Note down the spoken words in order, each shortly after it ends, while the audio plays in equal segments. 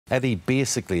Eddie,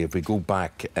 basically, if we go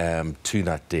back to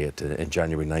that date in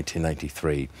January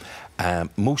 1993,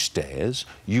 most days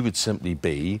you would simply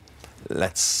be,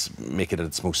 let's make it at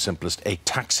its most simplest, a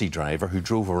taxi driver who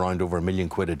drove around over £1 million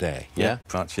a day. Yeah?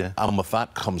 Much, yeah. And with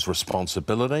that comes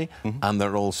responsibility, and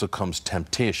there also comes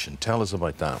temptation. Tell us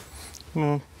about that.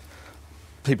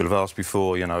 People have asked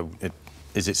before, you know,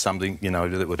 is it something, you know,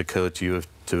 that would occur to you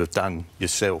to have done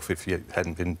yourself if you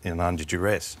hadn't been under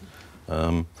duress?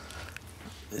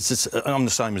 It's just, I'm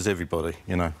the same as everybody,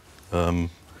 you know.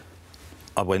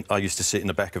 I used to sit in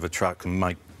the back of a truck and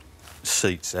make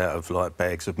seats out of, like,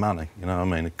 bags of money, you know what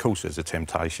I mean? Of course there's a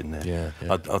temptation there.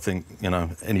 Yeah. I think, you know,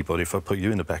 anybody, if I put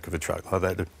you in the back of a truck like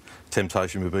that, the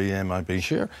temptation would be, yeah, maybe...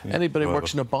 Sure. Yeah, anybody who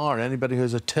works in a bar, anybody who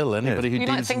has a till, anybody who deals in cash.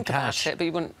 You might think about it, but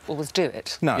you wouldn't always do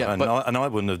it. No, yeah, and I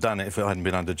wouldn't have done it if I hadn't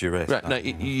been under duress. Right, no. now,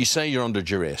 you say you're under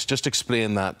duress. Just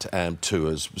explain that to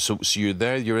us. So you're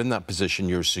there, you're in that position,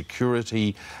 you're a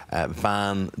security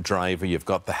van driver, you've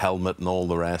got the helmet and all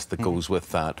the rest that goes with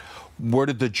that. Where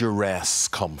did the duress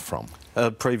come from?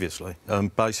 Previously.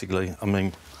 Basically, I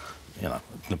mean, you know,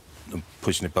 I'm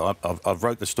pushing it, but I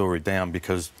wrote the story down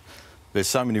because there's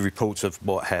so many reports of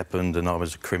what happened and I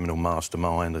was a criminal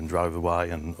mastermind and drove away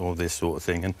and all this sort of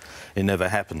thing, and it never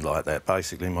happened like that.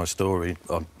 Basically, my story,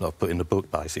 I've put in the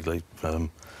book, basically.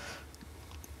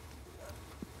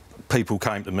 People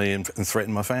came to me and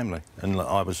threatened my family, and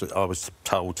I was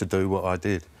told to do what I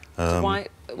did. So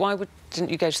why didn't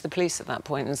you go to the police at that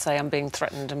point and say, I'm being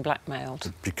threatened and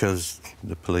blackmailed? Because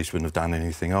the police wouldn't have done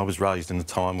anything. I was raised in a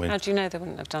time when... How do you know they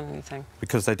wouldn't have done anything?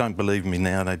 Because they don't believe me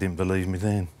now, they didn't believe me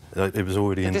then. It was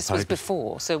already in the papers. This was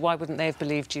before, so why wouldn't they have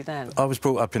believed you then? I was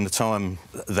brought up in the time,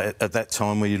 at that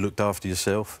time where you looked after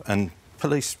yourself, and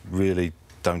police really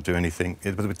don't do anything.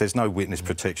 There's no witness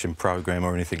protection program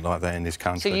or anything like that in this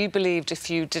country. So you believed if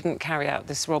you didn't carry out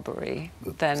this robbery,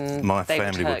 then my they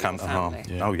family would come to harm.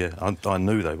 Yeah. Oh, yeah, I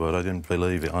knew they would. I didn't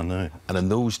believe it, I knew. And in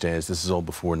those days, this is all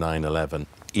before 9/11,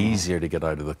 easier to get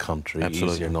out of the country,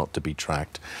 Absolutely. easier not to be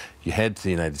tracked. You head to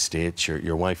the United States,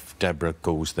 your wife, Deborah,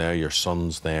 goes there, your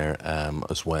son's there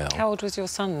as well. How old was your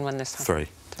son when this happened?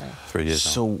 3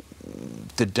 years old. So,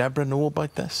 did Deborah know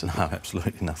about this? No,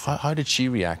 absolutely nothing. How did she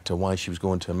react to why she was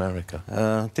going to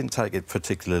America? Didn't take it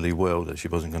particularly well that she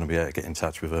wasn't going to be able to get in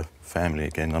touch with her family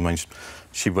again. I mean,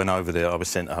 she went over there, I was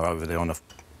sent her over there on a,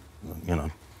 you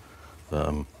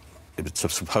know, it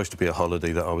was supposed to be a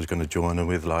holiday that I was going to join her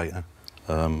with later.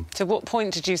 So what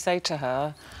point did you say to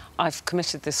her, I've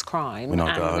committed this crime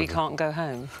and we can't go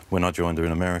home? When I joined her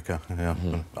in America, yeah.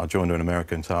 I joined her in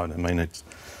America and told her, I mean,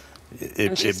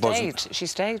 and she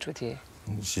stayed with you?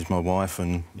 She's my wife,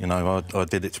 and, you know, I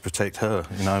did it to protect her.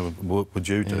 You know, what would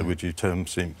you do? Yeah. Would you turn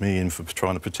me in for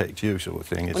trying to protect you, sort of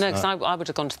thing? Well, no, because I would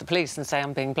have gone to the police and say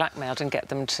I'm being blackmailed and get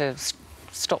them to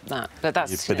stop that. But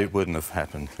that's... Yeah, but it wouldn't have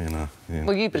happened, you know. Yeah.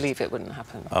 Well, you believe it wouldn't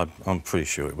happen? I'm pretty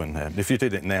sure it wouldn't happen. If you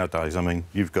did it nowadays, I mean,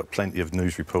 you've got plenty of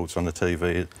news reports on the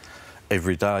TV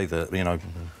every day that, you know,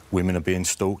 women are being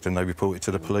stalked and they report it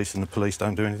to the police and the police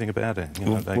don't do anything about it. You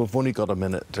know, we've only got a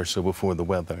minute or so before the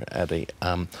weather, Eddie,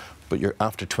 but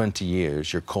after 20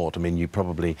 years, you're caught. I mean, you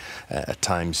probably at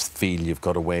times feel you've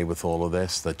got away with all of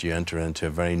this, that you enter into a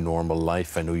very normal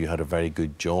life. I know you had a very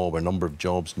good job, a number of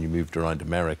jobs, and you moved around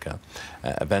America.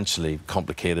 Eventually,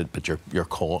 complicated, but you're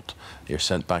caught. You're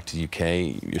sent back to the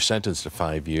UK. You're sentenced to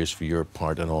 5 years for your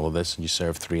part in all of this, and you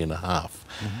serve 3.5.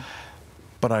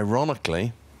 But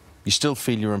ironically, you still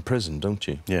feel you're in prison, don't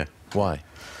you? Yeah. Why?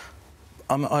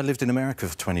 I lived in America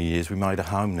for 20 years. We made a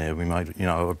home there. We made, you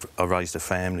know, I raised a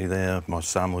family there. My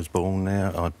son was born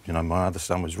there. You know, my other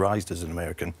son was raised as an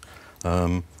American.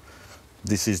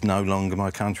 This is no longer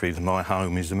my country. My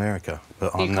home is America.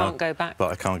 But you can't go back.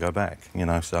 But I can't go back, you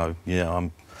know, so, yeah,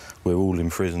 we're all in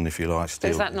prison, if you like,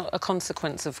 still. Is that not a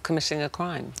consequence of committing a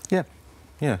crime? Yeah,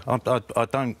 yeah. I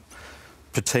don't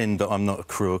pretend that I'm not a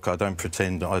crook. I don't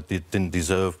pretend that I didn't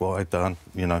deserve what I'd done,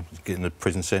 you know, getting a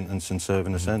prison sentence and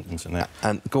serving a sentence and that.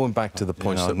 And going back to the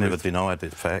point... You know, I've never denied the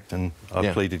fact, and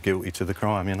I pleaded guilty to the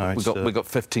crime, you know. We've got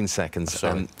 15 seconds.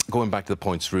 Going back to the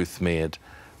points Ruth made,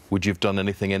 would you have done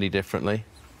anything any differently?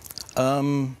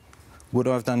 Would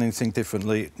I have done anything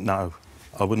differently? No.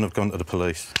 I wouldn't have gone to the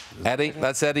police. Eddie,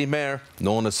 that's Eddie Maher,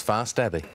 known as Fast Eddie.